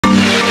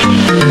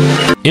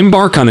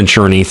Embark on a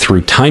journey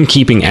through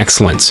timekeeping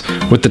excellence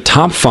with the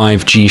top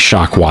 5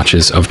 G-Shock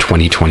watches of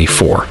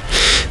 2024.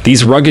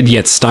 These rugged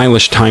yet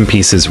stylish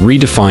timepieces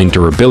redefine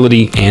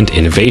durability and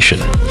innovation.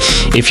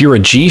 If you're a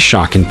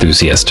G-Shock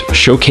enthusiast,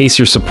 showcase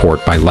your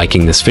support by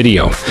liking this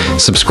video,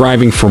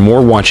 subscribing for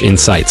more watch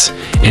insights,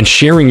 and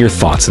sharing your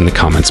thoughts in the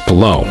comments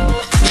below.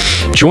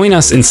 Join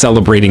us in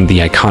celebrating the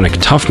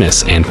iconic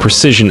toughness and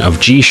precision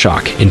of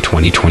G-Shock in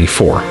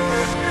 2024.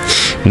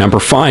 Number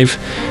 5.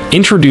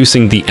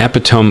 Introducing the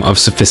epitome of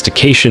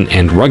sophistication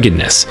and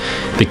ruggedness,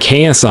 the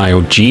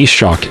casio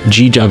G-Shock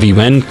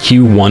GWN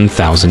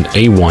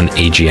Q1000A1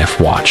 AGF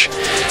watch.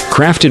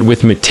 Crafted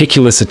with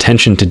meticulous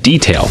attention to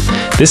detail,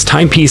 this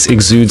timepiece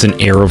exudes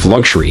an air of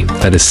luxury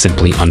that is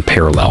simply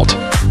unparalleled.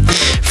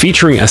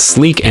 Featuring a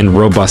sleek and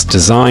robust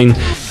design,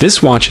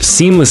 this watch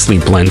seamlessly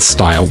blends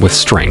style with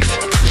strength.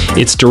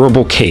 Its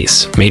durable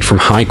case, made from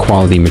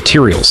high-quality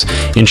materials,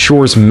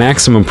 ensures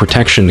maximum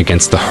protection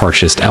against the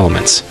harshest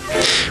elements.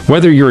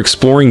 Whether you're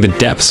exploring the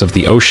depths of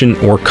the ocean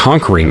or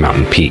conquering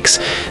mountain peaks,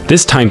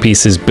 this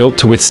timepiece is built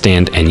to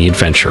withstand any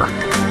adventure.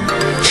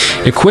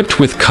 Equipped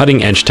with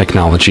cutting-edge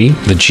technology,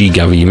 the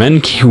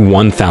GWN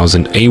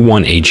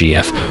Q1000A1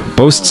 AGF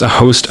boasts a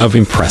host of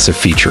impressive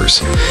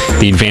features.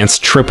 The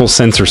advanced triple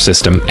sensor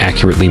system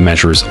accurately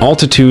measures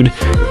altitude,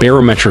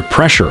 barometric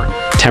pressure,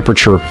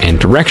 temperature, and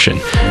direction,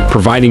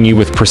 providing you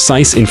with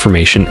precise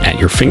information at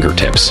your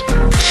fingertips.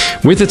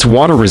 With its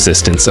water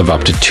resistance of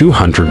up to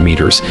 200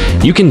 meters,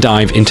 you can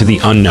dive into the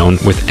unknown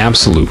with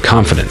absolute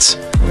confidence.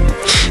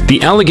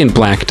 The elegant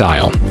black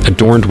dial,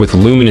 adorned with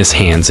luminous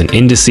hands and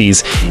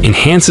indices,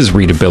 enhances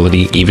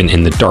readability even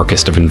in the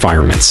darkest of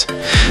environments.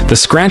 The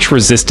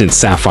scratch-resistant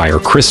sapphire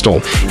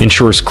crystal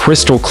ensures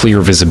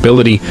crystal-clear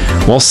visibility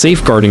while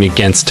safeguarding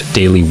against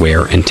daily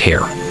wear and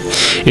tear.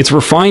 Its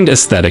refined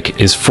aesthetic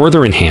is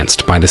further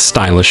enhanced by the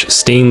stylish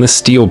stainless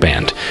steel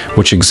band,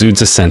 which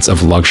exudes a sense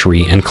of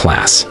luxury and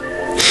class.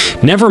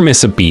 Never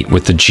miss a beat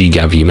with the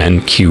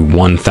GWN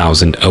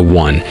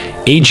Q1000A1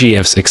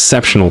 AGF's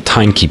exceptional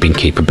timekeeping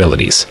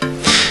capabilities.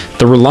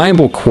 The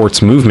reliable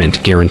quartz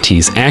movement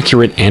guarantees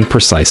accurate and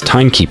precise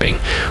timekeeping,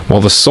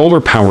 while the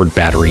solar-powered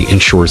battery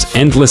ensures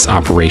endless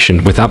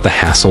operation without the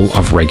hassle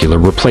of regular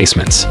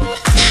replacements.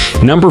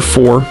 Number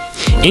 4.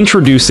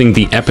 Introducing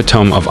the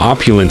epitome of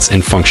opulence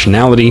and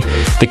functionality,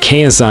 the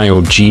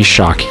casio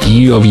G-Shock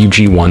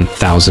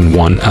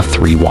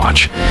UWG1001A3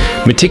 watch.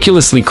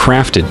 Meticulously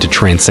crafted to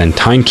transcend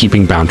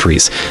timekeeping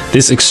boundaries,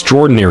 this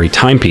extraordinary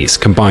timepiece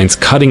combines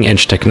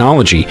cutting-edge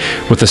technology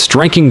with a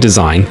striking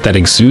design that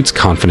exudes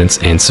confidence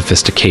and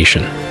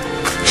sophistication.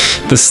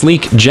 The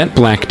sleek jet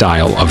black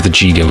dial of the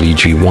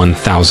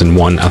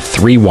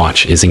GWG1001A3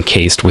 watch is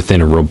encased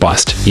within a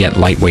robust yet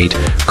lightweight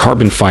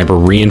carbon fiber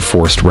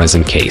reinforced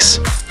resin case.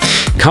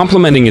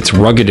 Complementing its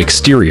rugged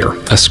exterior,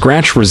 a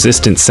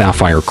scratch-resistant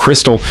sapphire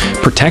crystal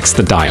protects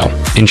the dial,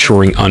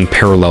 ensuring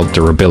unparalleled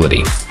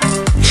durability.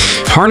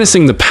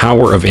 Harnessing the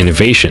power of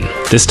innovation,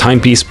 this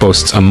timepiece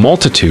boasts a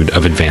multitude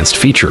of advanced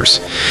features.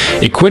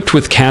 Equipped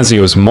with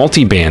Casio's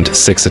multi-band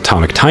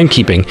 6-atomic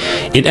timekeeping,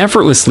 it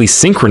effortlessly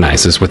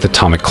synchronizes with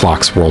atomic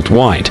clocks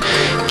worldwide,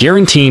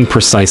 guaranteeing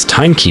precise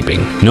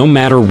timekeeping no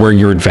matter where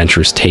your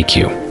adventures take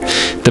you.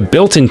 The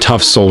built-in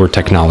tough solar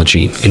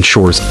technology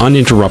ensures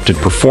uninterrupted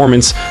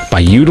performance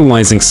by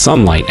utilizing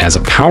sunlight as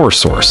a power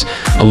source,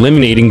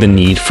 eliminating the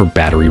need for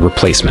battery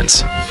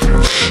replacements.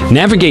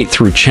 Navigate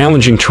through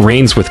challenging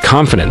terrains with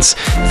confidence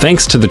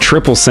thanks to the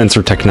triple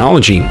sensor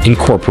technology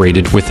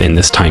incorporated within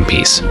this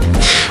timepiece.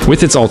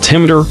 With its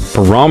altimeter,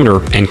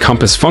 barometer, and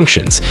compass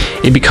functions,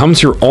 it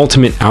becomes your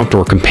ultimate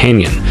outdoor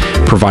companion,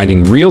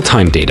 providing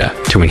real-time data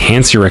to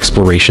enhance your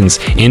explorations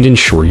and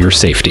ensure your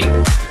safety.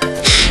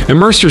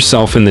 Immerse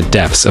yourself in the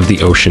depths of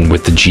the ocean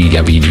with the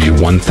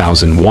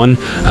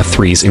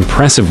GWG1001A3's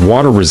impressive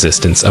water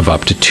resistance of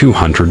up to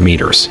 200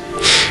 meters.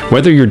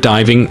 Whether you're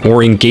diving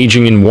or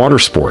engaging in water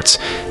sports,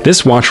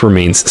 this watch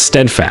remains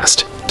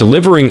steadfast,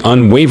 delivering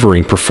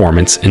unwavering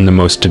performance in the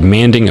most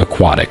demanding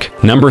aquatic.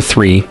 Number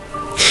 3.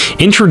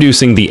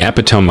 Introducing the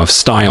epitome of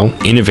style,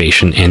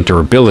 innovation, and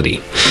durability,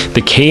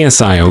 the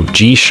casio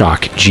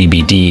G-Shock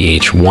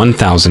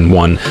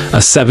GBDH1001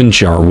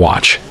 A7GR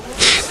watch.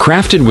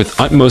 Crafted with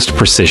utmost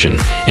precision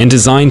and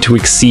designed to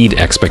exceed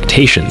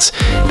expectations,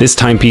 this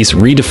timepiece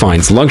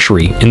redefines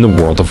luxury in the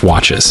world of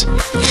watches.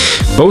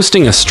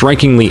 Boasting a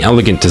strikingly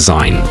elegant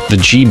design, the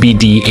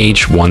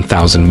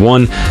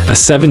GBDH1001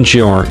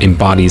 A7GR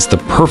embodies the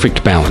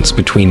perfect balance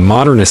between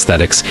modern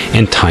aesthetics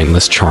and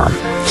timeless charm.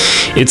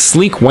 Its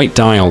sleek white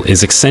dial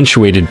is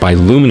accentuated by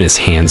luminous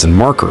hands and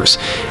markers,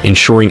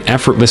 ensuring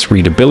effortless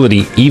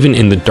readability even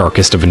in the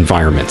darkest of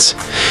environments.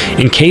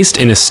 Encased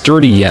in a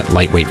sturdy yet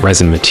lightweight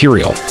resin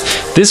material,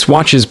 this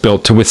watch is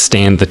built to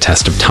withstand the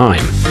test of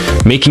time,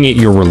 making it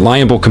your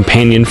reliable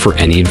companion for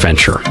any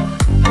adventure.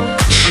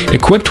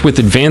 Equipped with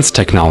advanced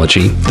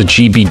technology, the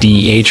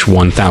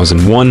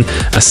GBDH1001,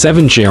 a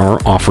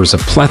 7JR offers a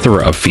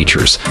plethora of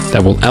features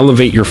that will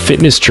elevate your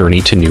fitness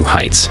journey to new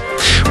heights.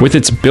 With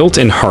its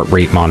built-in heart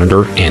rate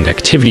monitor and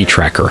activity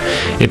tracker,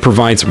 it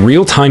provides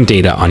real-time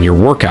data on your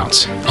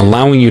workouts,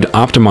 allowing you to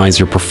optimize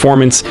your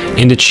performance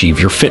and achieve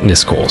your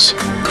fitness goals.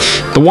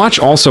 The watch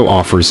also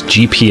offers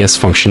GPS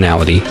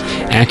functionality,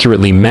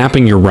 accurately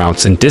mapping your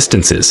routes and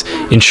distances,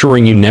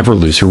 ensuring you never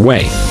lose your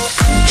way.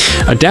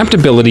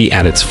 Adaptability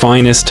at its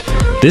finest,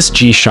 this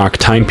G-Shock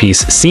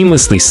timepiece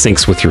seamlessly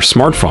syncs with your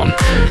smartphone,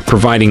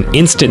 providing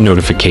instant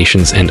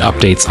notifications and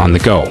updates on the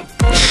go.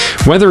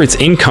 Whether it's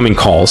incoming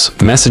calls,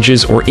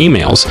 messages, or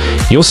emails,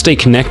 you'll stay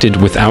connected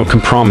without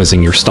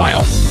compromising your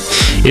style.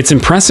 Its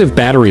impressive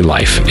battery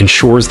life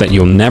ensures that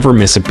you'll never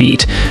miss a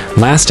beat,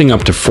 lasting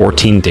up to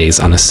 14 days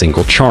on a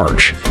single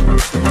charge.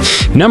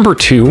 Number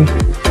 2.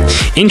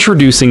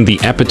 Introducing the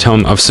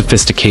epitome of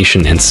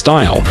sophistication and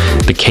style,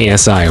 the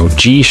Casio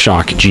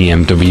G-Shock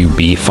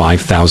GMWB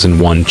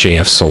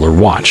 5001JF Solar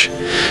Watch.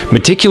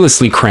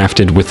 Meticulously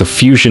crafted with a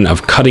fusion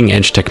of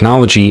cutting-edge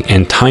technology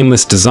and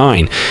timeless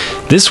design,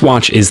 this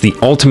watch is the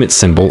ultimate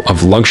symbol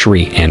of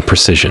luxury and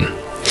precision.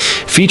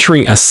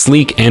 Featuring a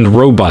sleek and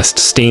robust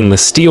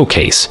stainless steel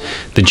case,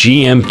 the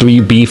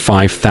GMWB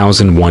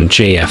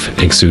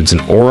 5001JF exudes an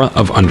aura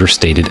of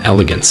understated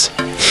elegance.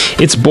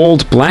 Its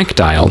bold black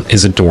dial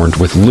is adorned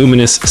with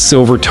luminous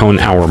silver tone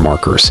hour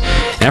markers,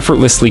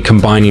 effortlessly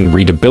combining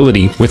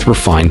readability with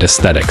refined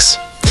aesthetics.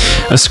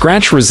 A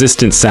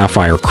scratch-resistant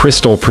sapphire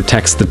crystal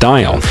protects the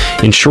dial,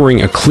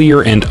 ensuring a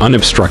clear and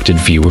unobstructed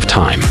view of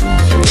time.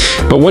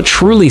 But what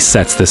truly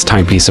sets this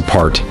timepiece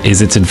apart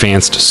is its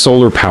advanced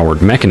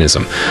solar-powered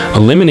mechanism,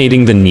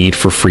 eliminating the need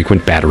for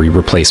frequent battery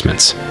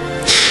replacements.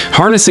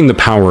 Harnessing the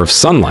power of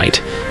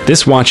sunlight,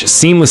 this watch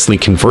seamlessly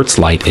converts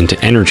light into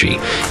energy,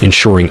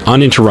 ensuring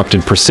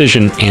uninterrupted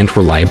precision and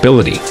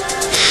reliability.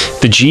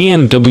 The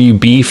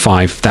GMWB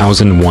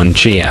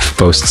 5001JF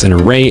boasts an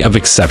array of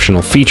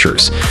exceptional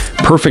features,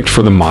 perfect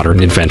for the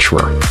modern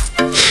adventurer.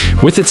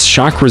 With its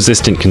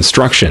shock-resistant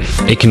construction,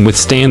 it can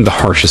withstand the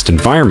harshest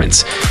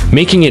environments,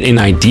 making it an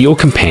ideal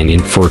companion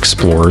for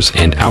explorers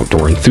and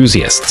outdoor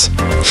enthusiasts.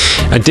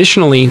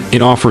 Additionally,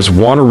 it offers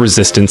water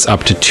resistance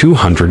up to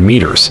 200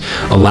 meters,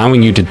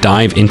 allowing you to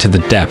dive into the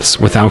depths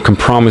without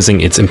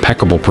compromising its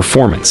impeccable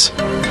performance.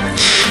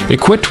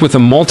 Equipped with a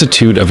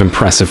multitude of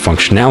impressive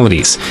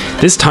functionalities,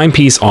 this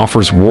timepiece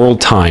offers world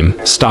time,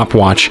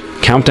 stopwatch,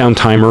 countdown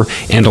timer,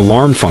 and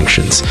alarm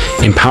functions,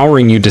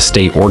 empowering you to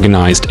stay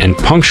organized and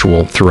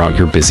punctual throughout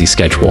your busy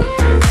schedule.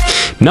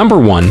 Number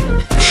 1.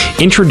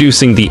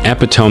 Introducing the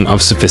epitome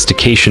of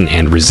sophistication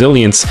and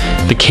resilience,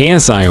 the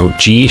Casio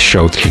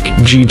G-Shock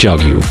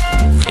GW,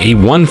 a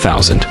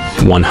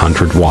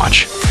 1100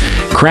 watch.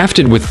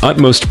 Crafted with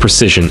utmost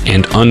precision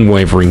and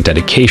unwavering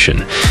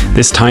dedication,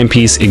 this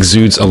timepiece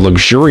exudes a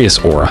luxurious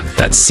aura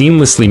that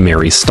seamlessly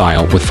marries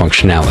style with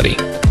functionality.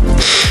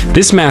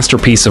 This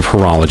masterpiece of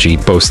horology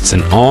boasts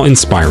an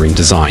awe-inspiring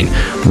design,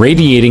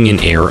 radiating an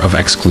air of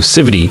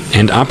exclusivity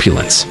and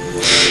opulence.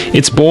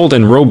 Its bold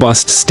and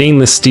robust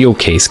stainless steel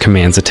case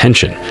commands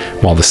attention,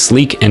 while the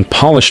sleek and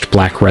polished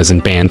black resin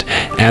band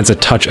adds a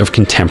touch of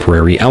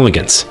contemporary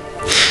elegance.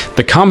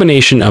 The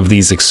combination of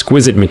these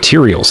exquisite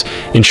materials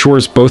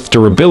ensures both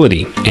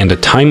durability and a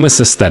timeless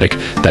aesthetic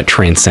that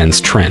transcends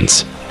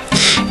trends.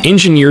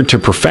 Engineered to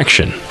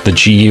perfection, the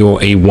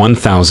GOA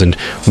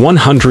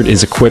 1100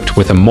 is equipped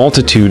with a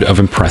multitude of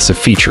impressive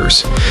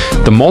features.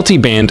 The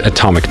multi-band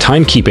atomic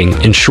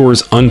timekeeping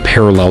ensures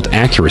unparalleled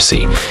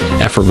accuracy,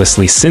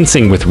 effortlessly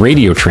syncing with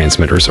radio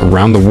transmitters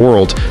around the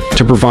world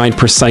to provide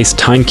precise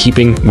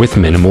timekeeping with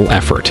minimal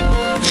effort.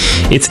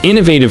 Its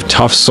innovative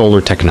tough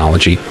solar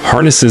technology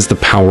harnesses the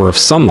power of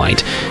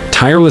sunlight,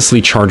 tirelessly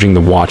charging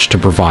the watch to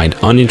provide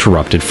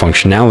uninterrupted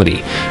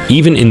functionality,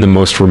 even in the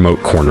most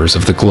remote corners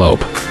of the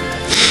globe.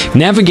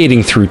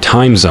 Navigating through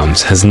time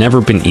zones has never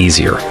been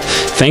easier,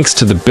 thanks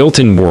to the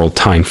built-in world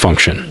time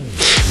function.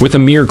 With a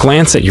mere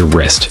glance at your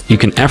wrist, you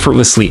can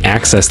effortlessly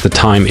access the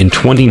time in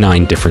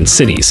 29 different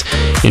cities,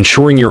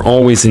 ensuring you're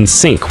always in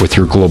sync with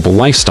your global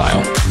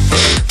lifestyle.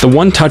 The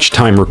one-touch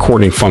time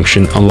recording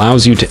function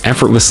allows you to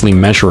effortlessly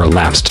measure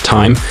elapsed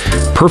time,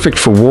 perfect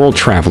for world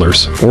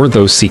travelers or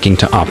those seeking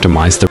to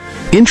optimize the.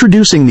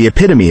 Introducing the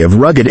epitome of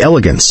rugged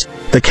elegance,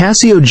 the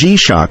Casio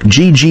G-Shock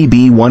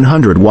GGB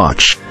 100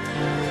 watch.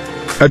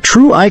 A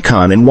true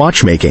icon in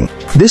watchmaking,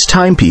 this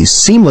timepiece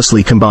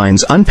seamlessly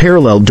combines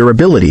unparalleled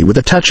durability with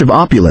a touch of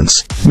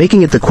opulence,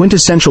 making it the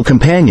quintessential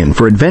companion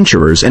for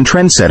adventurers and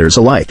trendsetters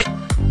alike.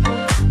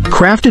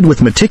 Crafted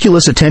with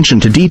meticulous attention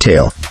to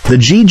detail, the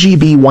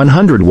GGB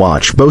 100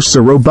 watch boasts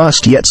a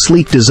robust yet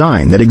sleek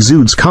design that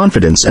exudes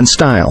confidence and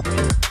style.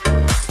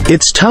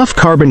 Its tough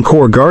carbon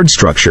core guard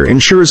structure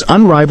ensures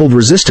unrivaled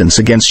resistance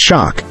against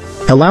shock,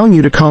 allowing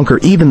you to conquer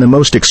even the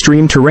most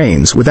extreme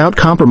terrains without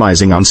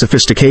compromising on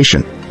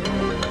sophistication.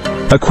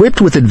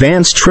 Equipped with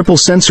advanced triple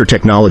sensor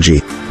technology,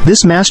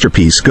 this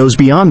masterpiece goes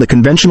beyond the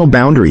conventional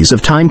boundaries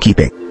of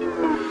timekeeping.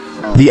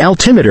 The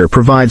altimeter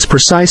provides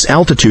precise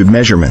altitude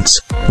measurements,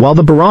 while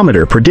the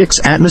barometer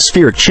predicts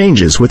atmospheric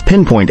changes with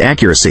pinpoint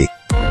accuracy.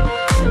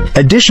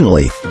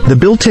 Additionally, the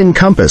built-in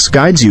compass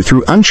guides you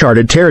through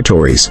uncharted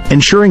territories,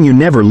 ensuring you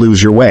never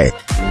lose your way.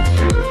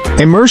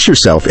 Immerse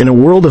yourself in a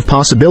world of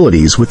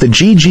possibilities with the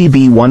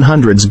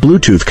GGB100's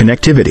Bluetooth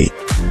connectivity.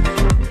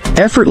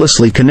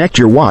 Effortlessly connect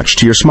your watch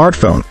to your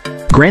smartphone,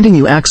 granting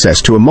you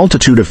access to a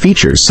multitude of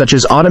features such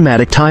as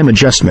automatic time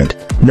adjustment,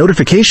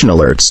 notification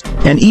alerts,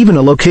 and even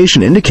a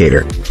location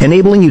indicator,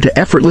 enabling you to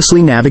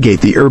effortlessly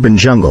navigate the urban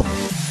jungle.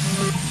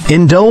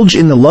 Indulge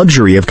in the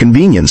luxury of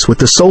convenience with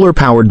the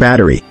solar-powered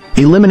battery,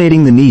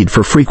 eliminating the need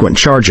for frequent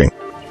charging.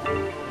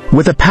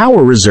 With a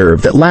power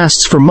reserve that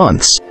lasts for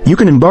months, you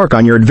can embark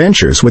on your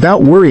adventures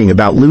without worrying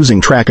about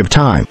losing track of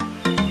time.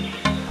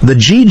 The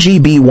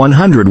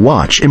GGB100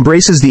 watch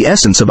embraces the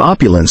essence of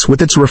opulence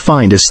with its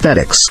refined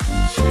aesthetics.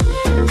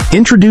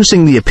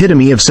 Introducing the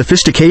epitome of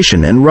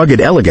sophistication and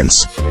rugged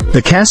elegance,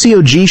 the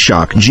Casio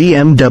G-Shock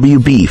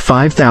GMWB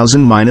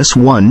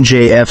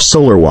 5000-1JF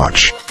Solar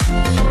Watch.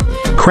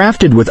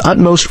 Crafted with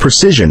utmost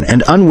precision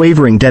and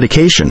unwavering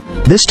dedication,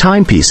 this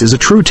timepiece is a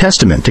true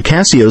testament to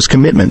Casio's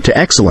commitment to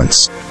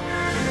excellence.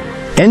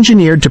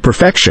 Engineered to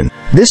perfection,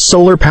 this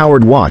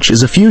solar-powered watch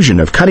is a fusion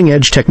of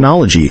cutting-edge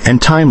technology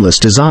and timeless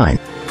design.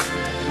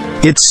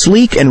 Its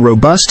sleek and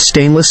robust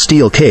stainless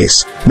steel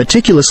case,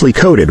 meticulously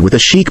coated with a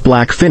chic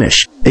black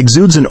finish,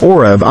 exudes an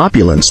aura of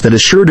opulence that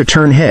is sure to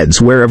turn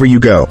heads wherever you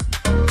go.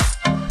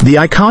 The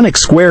iconic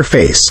square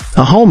face,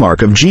 a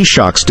hallmark of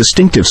G-Shock's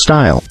distinctive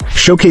style,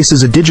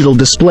 showcases a digital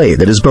display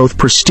that is both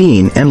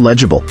pristine and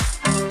legible.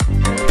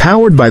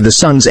 Powered by the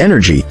sun's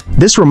energy,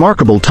 this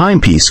remarkable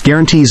timepiece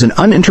guarantees an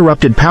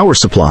uninterrupted power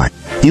supply,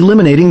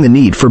 eliminating the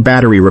need for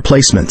battery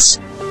replacements.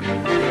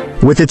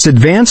 With its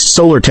advanced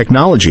solar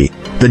technology,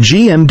 the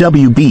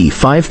GMWB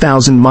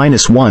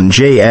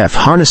 5000-1JF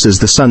harnesses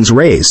the sun's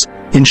rays,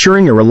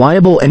 ensuring a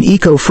reliable and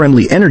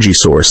eco-friendly energy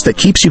source that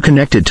keeps you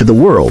connected to the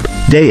world,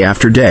 day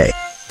after day.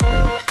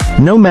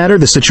 No matter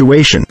the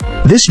situation,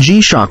 this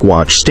G-Shock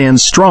watch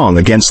stands strong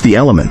against the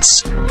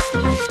elements.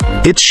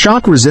 Its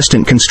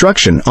shock-resistant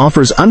construction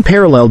offers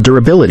unparalleled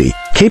durability,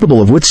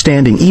 capable of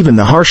withstanding even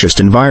the harshest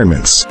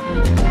environments.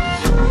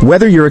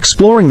 Whether you're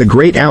exploring the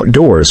great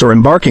outdoors or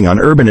embarking on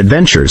urban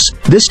adventures,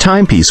 this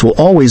timepiece will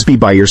always be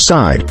by your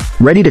side,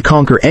 ready to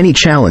conquer any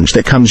challenge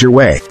that comes your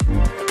way.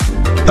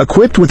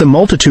 Equipped with a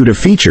multitude of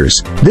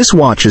features, this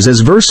watch is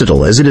as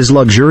versatile as it is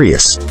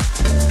luxurious.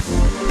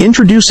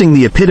 Introducing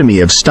the epitome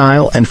of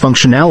style and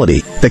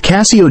functionality, the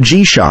Casio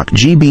G-Shock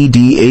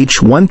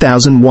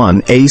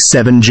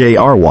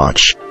GBDH1001A7JR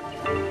watch.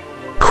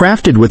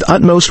 Crafted with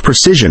utmost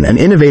precision and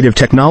innovative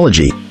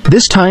technology,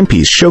 this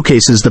timepiece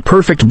showcases the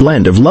perfect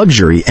blend of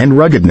luxury and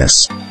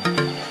ruggedness.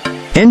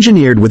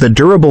 Engineered with a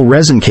durable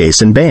resin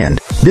case and band,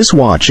 this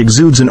watch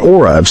exudes an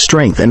aura of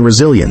strength and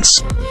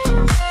resilience.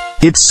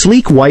 Its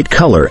sleek white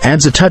color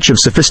adds a touch of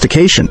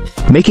sophistication,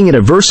 making it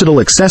a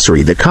versatile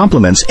accessory that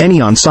complements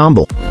any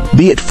ensemble,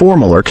 be it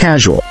formal or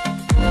casual.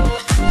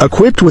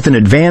 Equipped with an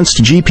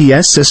advanced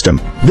GPS system,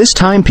 this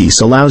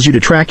timepiece allows you to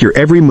track your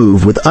every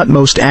move with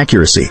utmost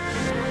accuracy.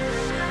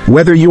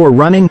 Whether you are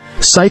running,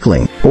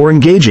 cycling, or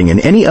engaging in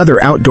any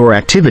other outdoor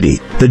activity,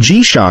 the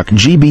G-Shock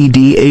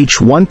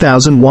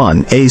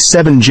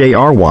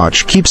GBDH1001A7JR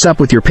watch keeps up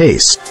with your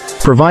pace,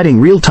 providing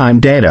real-time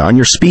data on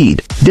your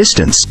speed,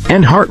 distance,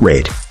 and heart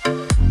rate.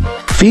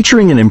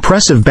 Featuring an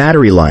impressive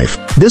battery life,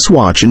 this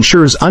watch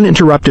ensures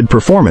uninterrupted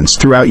performance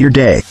throughout your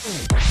day.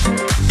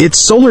 Its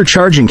solar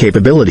charging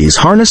capabilities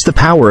harness the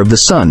power of the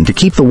sun to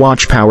keep the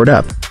watch powered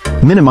up,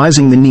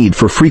 minimizing the need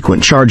for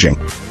frequent charging.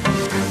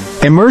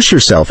 Immerse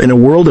yourself in a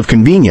world of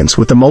convenience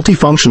with the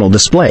multifunctional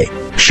display,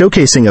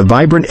 showcasing a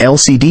vibrant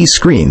LCD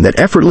screen that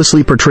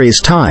effortlessly portrays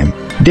time,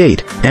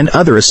 date, and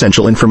other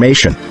essential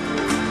information.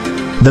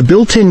 The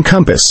built-in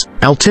compass,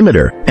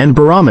 altimeter, and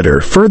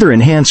barometer further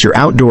enhance your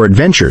outdoor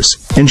adventures,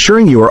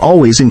 ensuring you are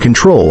always in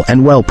control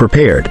and well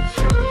prepared.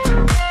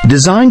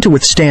 Designed to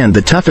withstand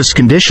the toughest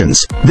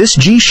conditions, this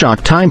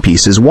G-Shock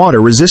timepiece is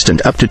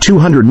water-resistant up to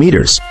 200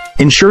 meters,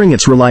 ensuring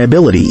its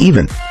reliability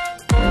even.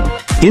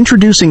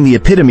 Introducing the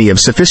epitome of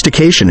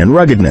sophistication and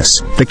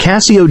ruggedness, the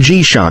Casio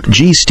G-Shock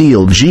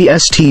G-Steel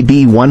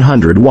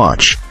GSTB100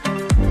 watch.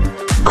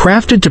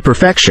 Crafted to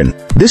perfection,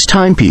 this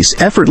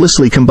timepiece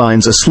effortlessly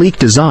combines a sleek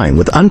design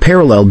with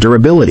unparalleled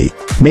durability,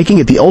 making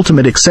it the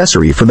ultimate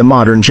accessory for the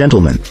modern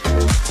gentleman.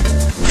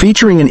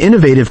 Featuring an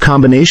innovative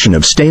combination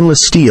of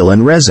stainless steel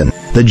and resin,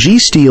 the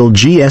G-Steel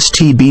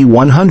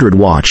GSTB100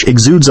 watch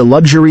exudes a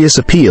luxurious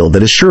appeal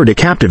that is sure to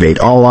captivate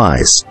all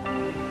eyes.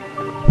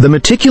 The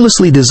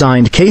meticulously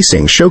designed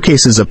casing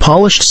showcases a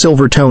polished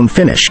silver tone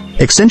finish,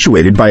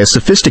 accentuated by a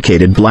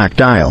sophisticated black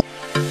dial.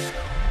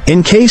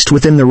 Encased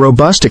within the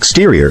robust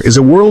exterior is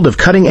a world of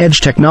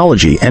cutting-edge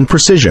technology and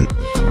precision.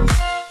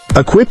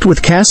 Equipped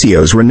with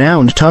Casio's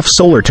renowned tough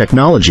solar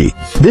technology,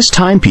 this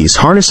timepiece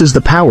harnesses the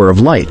power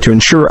of light to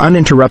ensure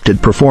uninterrupted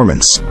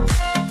performance.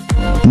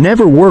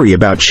 Never worry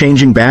about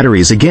changing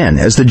batteries again,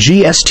 as the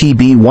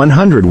GSTB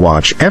 100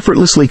 watch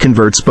effortlessly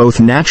converts both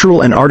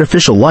natural and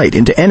artificial light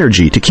into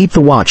energy to keep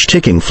the watch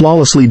ticking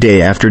flawlessly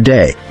day after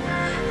day.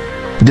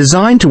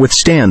 Designed to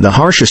withstand the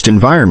harshest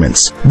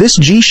environments, this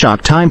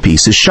G-Shock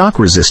timepiece is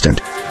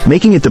shock-resistant,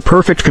 making it the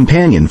perfect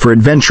companion for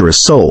adventurous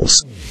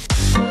souls.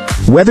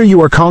 Whether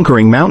you are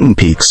conquering mountain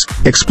peaks,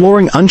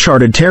 exploring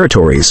uncharted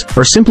territories,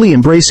 or simply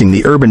embracing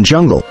the urban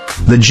jungle,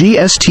 the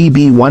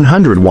GSTB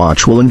 100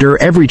 watch will endure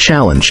every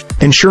challenge,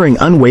 ensuring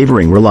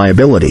unwavering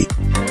reliability.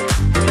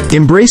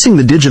 Embracing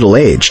the digital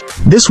age,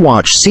 this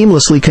watch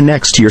seamlessly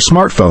connects to your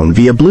smartphone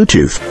via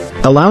Bluetooth,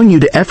 allowing you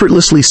to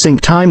effortlessly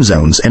sync time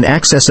zones and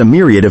access a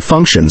myriad of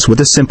functions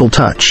with a simple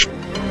touch.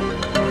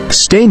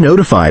 Stay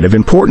notified of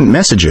important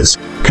messages,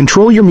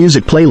 control your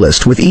music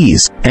playlist with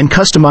ease, and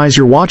customize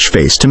your watch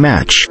face to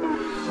match.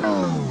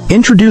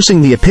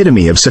 Introducing the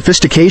epitome of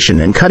sophistication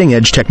and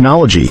cutting-edge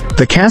technology,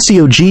 the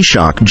Casio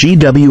G-Shock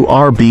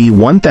GWRB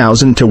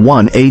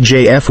 1000-1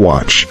 AJF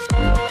watch.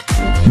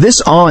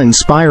 This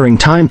awe-inspiring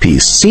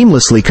timepiece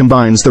seamlessly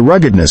combines the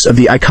ruggedness of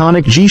the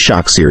iconic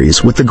G-Shock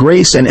series with the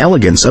grace and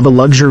elegance of a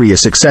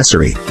luxurious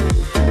accessory.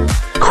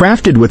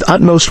 Crafted with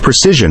utmost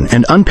precision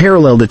and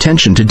unparalleled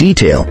attention to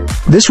detail,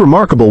 this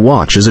remarkable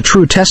watch is a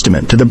true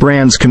testament to the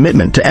brand's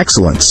commitment to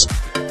excellence.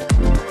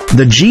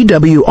 The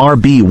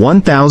GWRB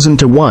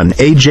 1000-1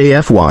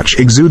 AJF watch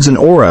exudes an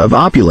aura of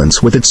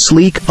opulence with its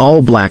sleek,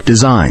 all-black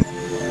design.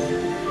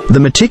 The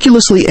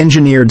meticulously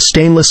engineered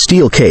stainless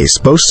steel case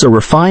boasts a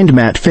refined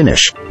matte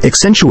finish,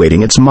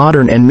 accentuating its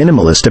modern and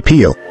minimalist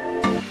appeal.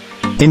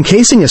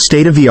 Encasing a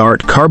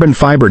state-of-the-art carbon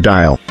fiber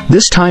dial,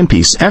 this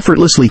timepiece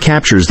effortlessly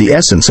captures the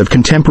essence of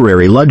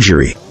contemporary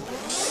luxury.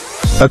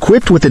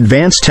 Equipped with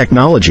advanced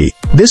technology,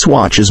 this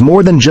watch is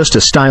more than just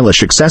a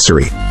stylish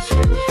accessory.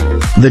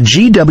 The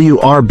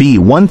GWRB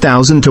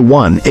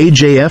 1000-1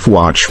 AJF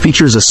watch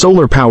features a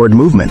solar-powered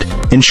movement,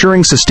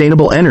 ensuring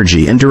sustainable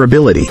energy and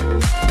durability.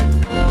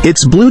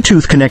 Its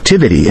Bluetooth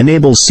connectivity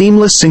enables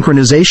seamless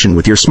synchronization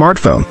with your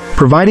smartphone,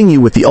 providing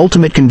you with the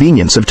ultimate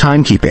convenience of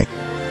timekeeping.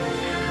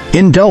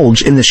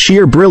 Indulge in the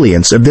sheer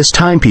brilliance of this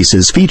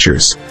timepiece's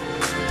features.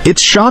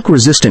 Its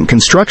shock-resistant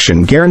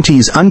construction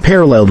guarantees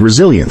unparalleled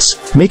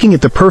resilience, making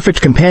it the perfect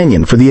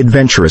companion for the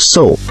adventurous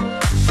soul.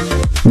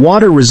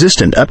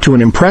 Water-resistant up to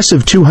an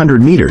impressive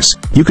 200 meters,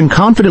 you can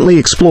confidently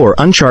explore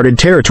uncharted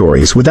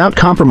territories without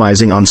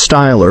compromising on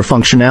style or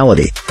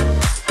functionality.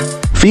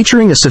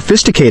 Featuring a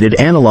sophisticated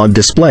analog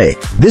display,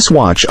 this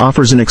watch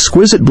offers an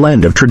exquisite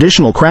blend of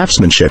traditional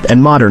craftsmanship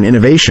and modern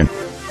innovation.